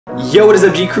Yo, what is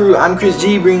up, G Crew? I'm Chris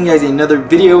G, bringing you guys another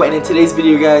video, and in today's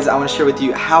video, guys, I want to share with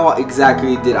you how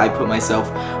exactly did I put myself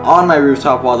on my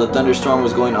rooftop while the thunderstorm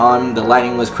was going on, the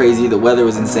lightning was crazy, the weather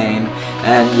was insane,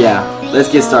 and yeah,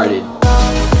 let's get started.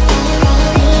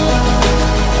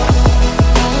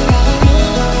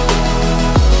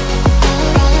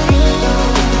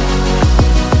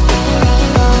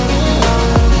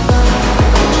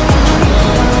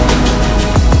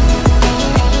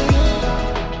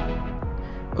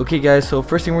 Okay guys, so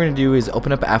first thing we're going to do is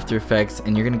open up After Effects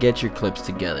and you're going to get your clips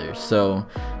together. So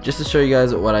just to show you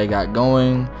guys what I got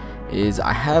going is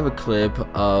I have a clip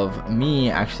of me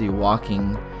actually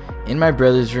walking in my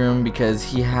brother's room because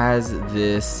he has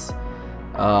this,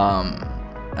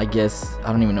 I guess,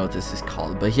 I don't even know what this is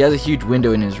called, but he has a huge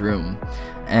window in his room.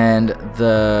 And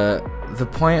the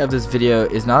point of this video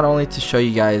is not only to show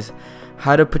you guys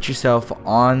how to put yourself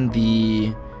on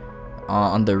the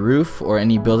roof or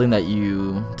any building that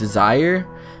you desire,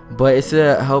 but it's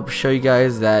to help show you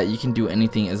guys that you can do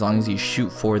anything as long as you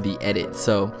shoot for the edit.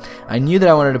 So I knew that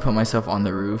I wanted to put myself on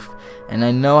the roof, and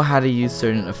I know how to use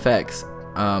certain effects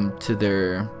to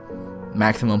their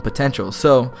maximum potential.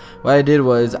 So what I did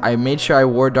was I made sure I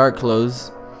wore dark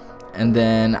clothes, and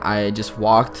then I just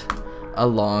walked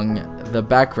along the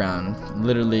background.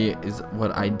 Literally is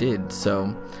what I did.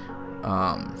 So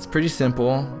it's pretty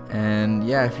simple, and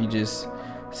yeah, if you just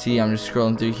see, I'm just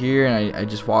scrolling through here and I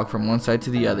just walk from one side to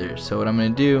the other. So what I'm gonna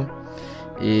do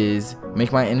is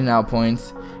make my in and out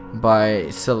points by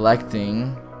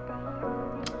selecting,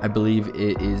 I believe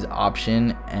it is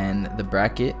option and the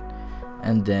bracket,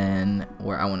 and then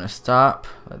where I want to stop,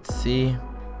 let's see.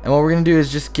 And what we're gonna do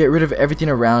is just get rid of everything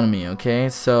around me, okay?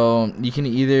 So you can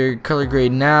either color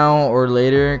grade now or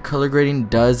later. Color grading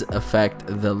does affect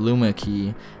the Luma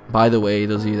key, by the way,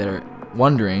 those of you that are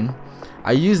wondering.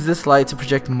 I use this light to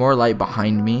project more light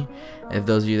behind me, if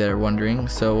those of you that are wondering.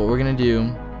 So what we're gonna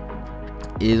do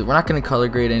is we're not gonna color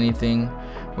grade anything.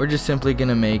 We're just simply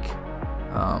gonna make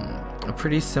a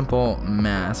pretty simple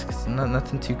mask. It's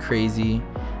nothing too crazy,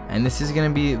 and this is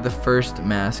gonna be the first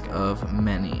mask of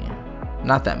many.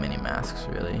 Not that many masks,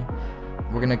 really.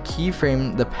 We're gonna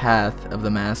keyframe the path of the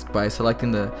mask by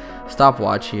selecting the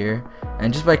stopwatch here,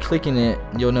 and just by clicking it,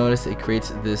 you'll notice it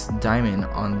creates this diamond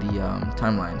on the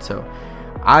timeline. So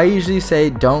I usually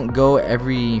say don't go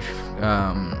every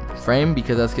frame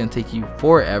because that's gonna take you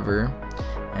forever.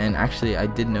 And actually, I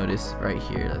did notice right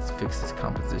here. Let's fix this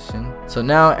composition. So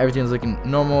now everything's looking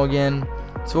normal again.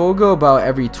 So we'll go about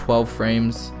every 12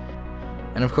 frames.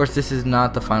 And of course, this is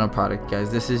not the final product,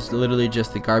 guys. This is literally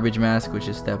just the garbage mask, which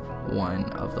is step 1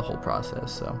 of the whole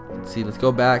process. So let's see, let's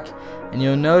go back, and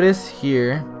you'll notice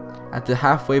here at the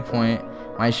halfway point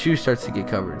my shoe starts to get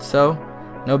covered. So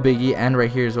no biggie, and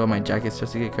right here as well my jacket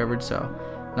starts to get covered, so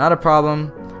not a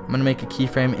problem. I'm gonna make a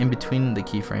keyframe in between the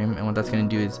keyframe, and what that's gonna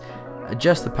do is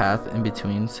adjust the path in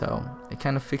between, so it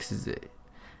kind of fixes it.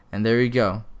 And there we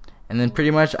go. And then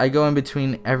pretty much I go in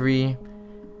between every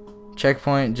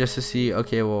checkpoint just to see,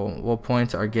 okay, well, what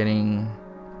points are getting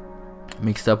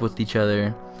mixed up with each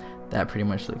other. That pretty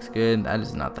much looks good. That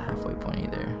is not the halfway point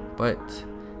either, but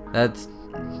that's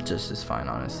just as fine,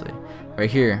 honestly. Right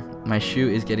here my shoe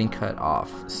is getting cut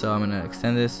off, so I'm gonna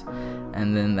extend this,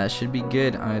 and then that should be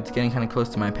good. It's getting kind of close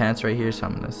to my pants right here, so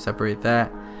I'm gonna separate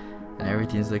that, and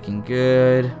everything's looking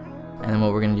good. And then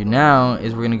what we're gonna do now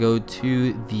is we're gonna go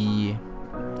to the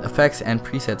effects and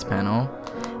presets panel,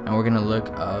 and we're gonna look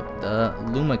up the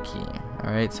Luma key.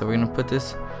 Alright, so we're gonna put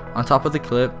this on top of the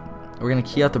clip. We're gonna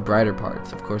key out the brighter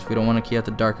parts. Of course, we don't want to key out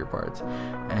the darker parts,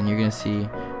 and you're gonna see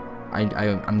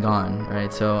I'm gone.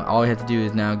 Right, so all we have to do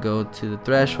is now go to the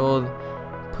threshold,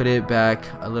 put it back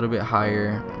a little bit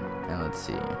higher, and let's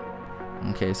see.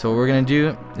 Okay, so what we're gonna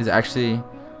do is actually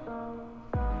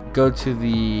go to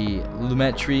the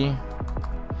Lumetri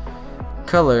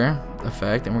color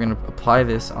effect, and we're gonna apply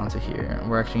this onto here.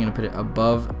 We're actually gonna put it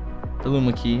above the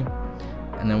Luma key,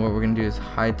 and then what we're gonna do is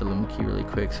hide the Luma key really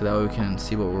quick, so that way we can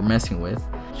see what we're messing with,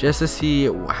 just to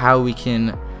see how we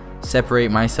can separate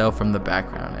myself from the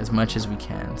background as much as we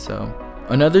can. So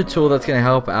another tool that's gonna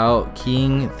help out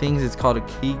keying things is called a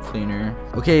key cleaner.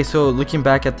 Okay, so looking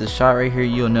back at the shot right here,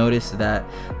 you'll notice that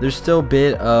there's still a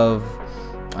bit of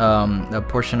a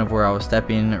portion of where I was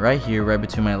stepping right here, right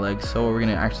between my legs. So what we're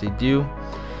gonna actually do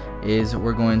is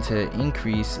we're going to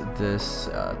increase this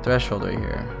threshold right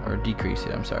here, or decrease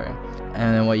it, I'm sorry.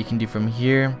 And then what you can do from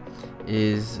here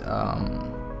is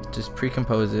just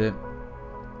pre-compose it,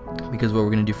 because what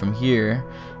we're going to do from here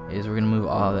is we're going to move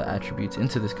all the attributes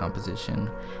into this composition,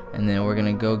 and then we're going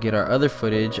to go get our other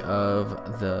footage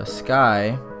of the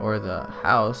sky, or the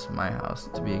house, my house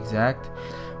to be exact.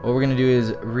 what we're gonna do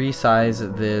is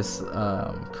resize this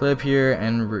clip here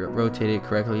and rotate it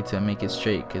correctly to make it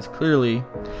straight, because clearly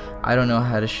I don't know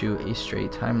how to shoot a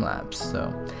straight time lapse.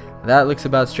 So that looks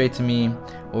about straight to me.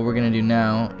 What we're gonna do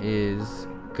now is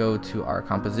go to our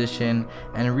composition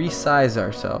and resize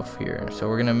ourselves here. So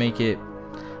we're gonna make it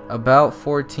about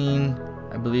 14.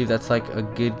 I believe that's like a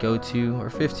good go-to, or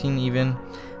 15 even.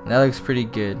 And that looks pretty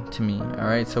good to me.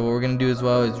 Alright, so what we're gonna do as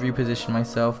well is reposition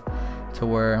myself to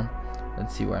where,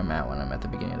 let's see where I'm at when I'm at the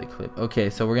beginning of the clip. Okay,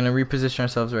 so we're gonna reposition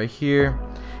ourselves right here,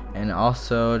 and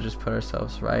also just put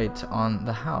ourselves right on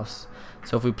the house.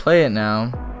 So if we play it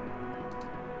now,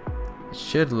 it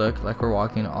should look like we're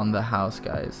walking on the house,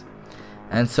 guys.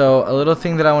 And so a little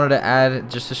thing that I wanted to add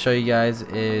just to show you guys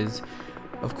is,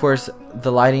 of course,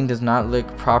 the lighting does not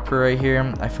look proper right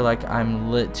here. I feel like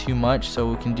I'm lit too much, so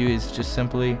what we can do is just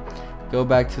simply go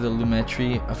back to the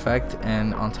lumetri effect,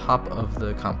 and on top of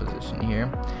the composition here,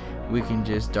 we can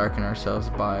just darken ourselves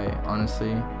by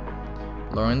honestly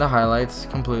lowering the highlights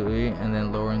completely and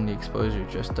then lowering the exposure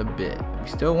just a bit. We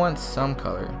still want some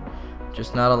color,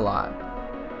 just not a lot,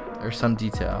 or some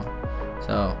detail.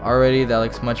 So already that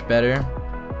looks much better.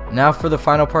 Now for the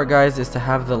final part, guys, is to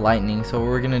have the lightning. So what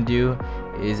we're gonna do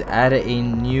is add a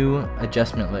new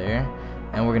adjustment layer,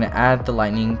 and we're gonna add the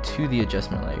lightning to the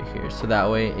adjustment layer here, so that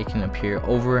way it can appear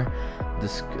over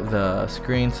the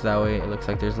screen, so that way it looks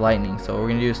like there's lightning. So what we're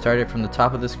gonna do is start it from the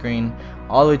top of the screen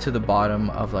all the way to the bottom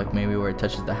of like maybe where it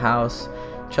touches the house.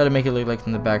 Try to make it look like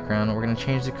in the background. We're gonna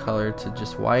change the color to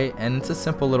just white, and it's a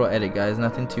simple little edit, guys,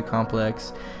 nothing too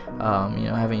complex. You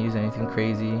know, I haven't used anything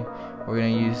crazy. We're gonna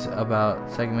use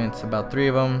about segments, about 3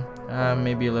 of them,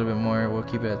 maybe a little bit more. We'll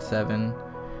keep it at 7.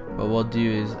 What we'll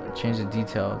do is change the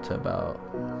detail to about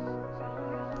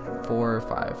 4 or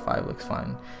 5. 5 looks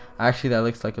fine. Actually, that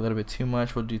looks like a little bit too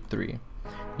much. We'll do 3.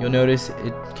 You'll notice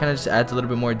it kind of just adds a little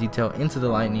bit more detail into the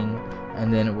lightning,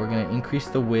 and then we're going to increase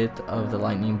the width of the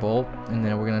lightning bolt, and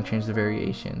then we're going to change the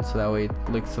variation, so that way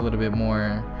it looks a little bit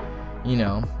more, you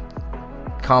know,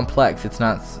 complex. It's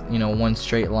not, you know, one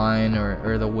straight line,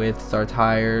 or the width starts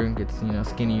higher, gets, you know,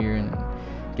 skinnier, and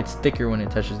gets thicker when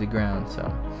it touches the ground. So,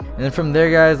 and then from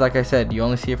there, guys, like I said, you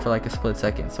only see it for like a split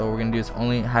second. So what we're gonna do is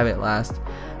only have it last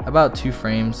about 2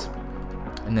 frames,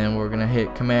 and then we're gonna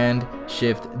hit Command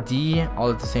Shift D all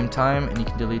at the same time, and you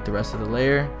can delete the rest of the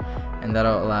layer, and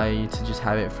that'll allow you to just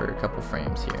have it for a couple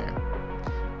frames here.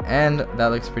 And that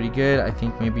looks pretty good. I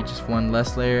think maybe just one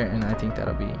less layer, and I think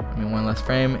that'll be, one less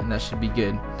frame, and that should be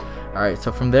good. Alright,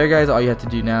 so from there, guys, all you have to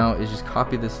do now is just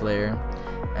copy this layer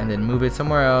and then move it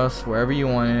somewhere else, wherever you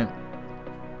want it,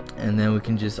 and then we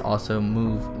can just also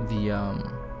move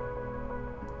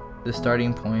the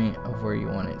starting point of where you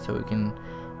want it. So we can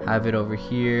have it over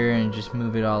here and just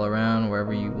move it all around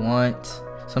wherever you want.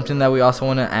 Something that we also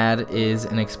want to add is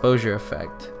an exposure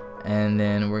effect, and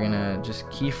then we're gonna just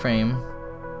keyframe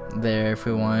there if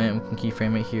we want. We can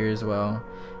keyframe it here as well,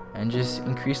 and just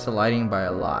increase the lighting by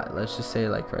a lot. Let's just say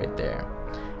like right there,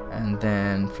 and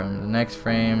then from the next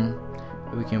frame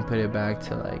we can put it back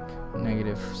to like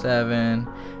 -7,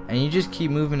 and you just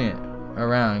keep moving it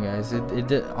around, guys.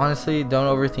 Honestly, don't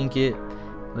overthink it.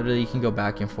 Literally, you can go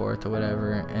back and forth or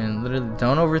whatever, and literally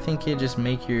don't overthink it. Just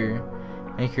make your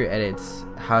edits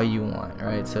how you want.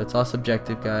 Right, so it's all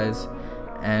subjective, guys,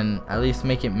 and at least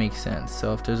make it make sense.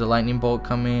 So if there's a lightning bolt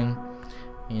coming,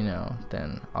 you know,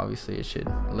 then obviously it should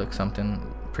look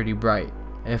something pretty bright.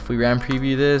 If we RAM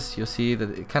preview this, you'll see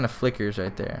that it kind of flickers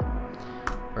right there.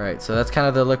 Right, so that's kind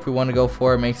of the look we want to go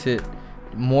for. It makes it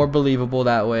more believable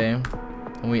that way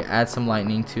when we add some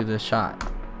lightning to the shot.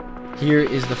 Here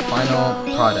is the final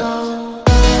product.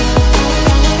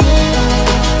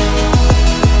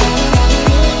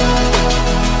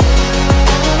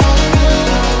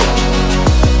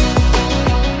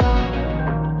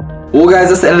 Well, guys,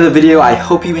 that's the end of the video. I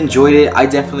hope you enjoyed it. I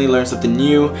definitely learned something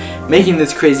new making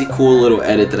this crazy cool little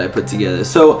edit that I put together.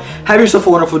 So have yourself a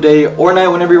wonderful day or night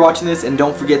whenever you're watching this, and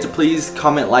don't forget to please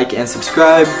comment, like, and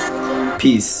subscribe.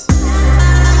 Peace.